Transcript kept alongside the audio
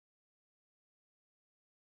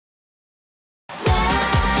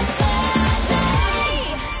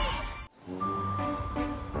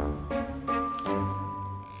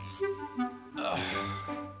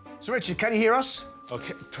So, Richard, can you hear us?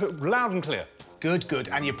 OK, loud and clear. Good, good.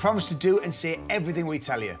 And you promise to do and say everything we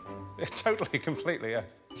tell you? Yeah, totally, completely, yeah.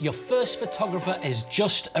 Your first photographer is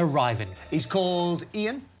just arriving. He's called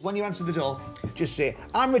Ian. When you answer the door, just say,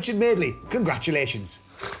 I'm Richard Madeley. Congratulations.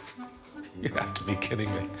 You have to be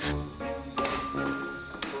kidding me.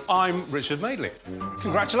 I'm Richard Madeley.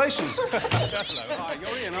 Congratulations. Hello, hi,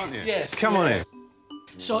 you're Ian, aren't you? Yes. Come on in.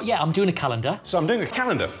 So, yeah, I'm doing a calendar. So I'm doing a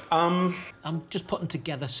calendar. I'm just putting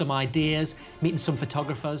together some ideas, meeting some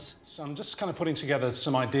photographers. So I'm just kind of putting together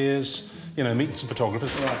some ideas, you know, meeting some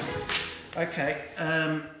photographers. Right. OK,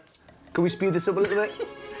 can we speed this up a little bit?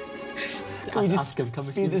 Can we just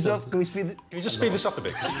speed this up? Can we speed this? Can you just speed this up a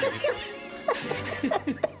bit?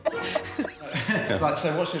 Like,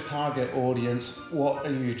 so what's your target audience? What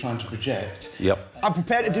are you trying to project? Yep. I'm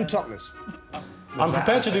prepared to do topless. I'm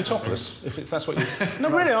prepared to do topless, if that's what you... No,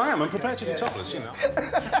 really, I am. I'm prepared to do topless, you know.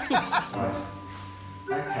 Right.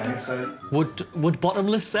 OK, so... Would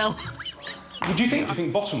bottomless sell? Would you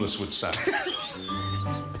think bottomless would sell?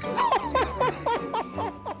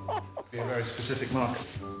 Be a very specific market.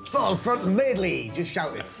 Full front Madeley, just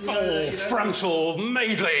shout it. Full frontal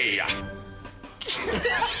Madeley!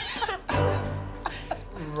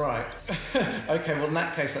 Right. OK, well, in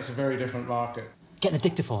that case, that's a very different market. Get the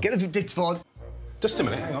dictaphone. Get the dictaphone. Just a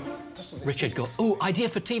minute, hang on. Just a minute. Richard, go. Ooh, idea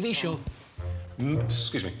for TV show.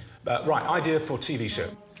 Excuse me. Right, idea for TV show.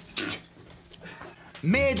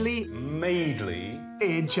 Madeley. Madeley.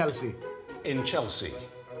 In Chelsea. In Chelsea.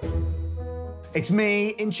 It's me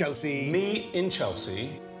in Chelsea. Me in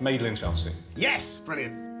Chelsea. Madeley in Chelsea. Yes,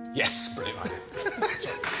 brilliant. Yes, brilliant idea.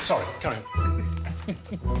 Sorry, carry on.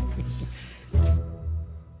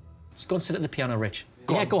 Just go and sit at the piano, Rich.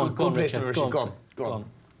 Go on, go on, play Richard. some, Richard. Go on.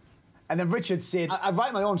 And then Richard said, I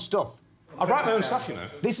write my own stuff. I write my own stuff, you know.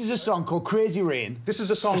 This is a song called Crazy Rain. This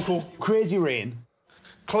is a song called... Crazy Rain.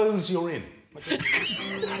 Clothes You're In.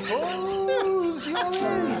 Clothes You're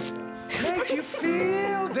In. Make you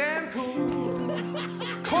feel damn cool.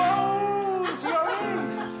 Clothes You're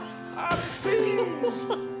In. I'm feels.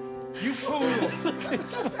 You fool.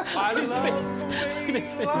 I love the way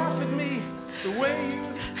you laugh at me. The way you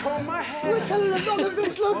comb my hair. We're telling them none of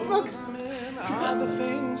this, look. Are the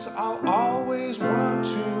things I'll always want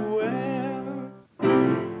to wear.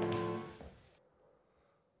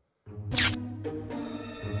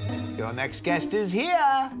 Your next guest is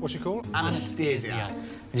here. What's she called? Anastasia.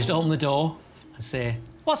 And just open the door and say,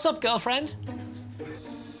 "What's up, girlfriend?"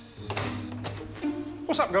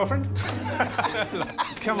 What's up, girlfriend?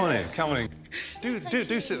 Come on in, come on in.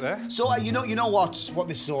 Do sit there. So you know what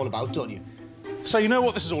this is all about, don't you? So you know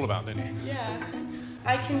what this is all about, don't you? Yeah.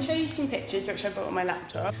 I can show you some pictures which I brought on my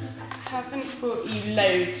laptop. I haven't brought you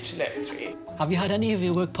loads to look through. Have you had any of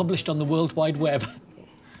your work published on the World Wide Web?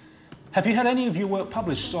 Have you had any of your work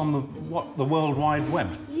published on the World Wide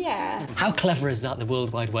Web? Yeah. How clever is that, the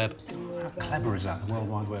World Wide Web? How clever is that, the World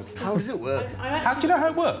Wide Web? How does it work? How do you know how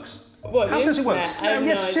it works? What, how does it work? Yes,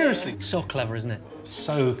 no seriously. So clever, isn't it?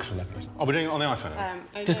 So clever. Oh, we're doing it on the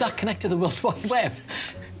iPhone. Does that connect to the World Wide Web?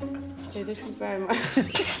 So this is where I'm...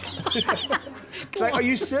 Like, are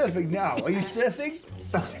you surfing now? Are you surfing?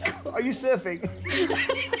 Are you surfing?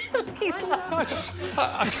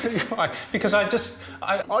 I tell you why. Because Are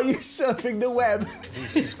you surfing the web?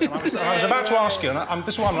 I was about to ask you, and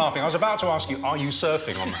this is why I'm laughing. I was about to ask you, are you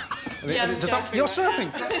surfing on that? Yeah, You're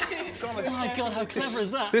surfing. Oh my God, how clever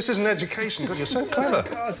is that? This is an education. God, you're so clever.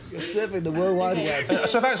 Oh God, you're surfing the World Wide Web.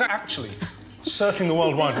 So that's actually surfing the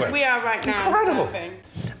World Wide Web. We are right now. Incredible. Surfing.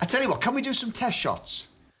 I tell you what, can we do some test shots?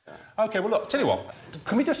 OK, well, look, tell you what.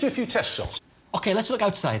 Can we just do a few test shots? OK, let's look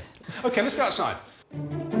outside. OK, let's go outside.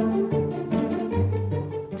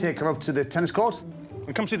 Come up to the tennis court.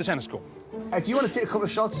 And come see the tennis court. Do you want to take a couple of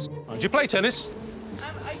shots? Do you play tennis?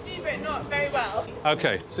 I do, but not very well.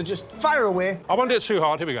 OK. So just fire away. I won't do it too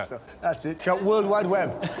hard. Here we go. That's it. Shout World Wide Web.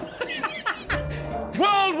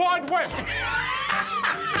 World Wide Web!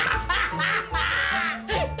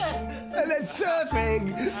 And then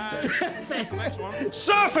surfing. That's the next one.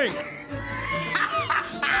 Surfing!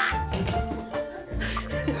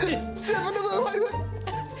 Surfing the World Wide Web.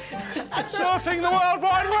 Surfing the World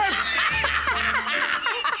Wide Web!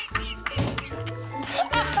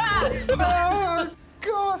 Oh,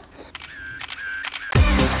 God.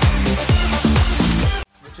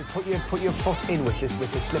 Richard, put your foot in with the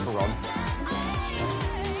slipper on.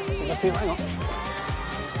 See if I feel, hang on.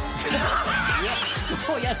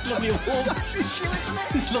 Oh, yeah, it's lovely and warm. That's his shoe, isn't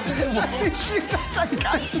it? It's lovely and warm. That's his shoe. That's a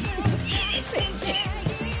guy's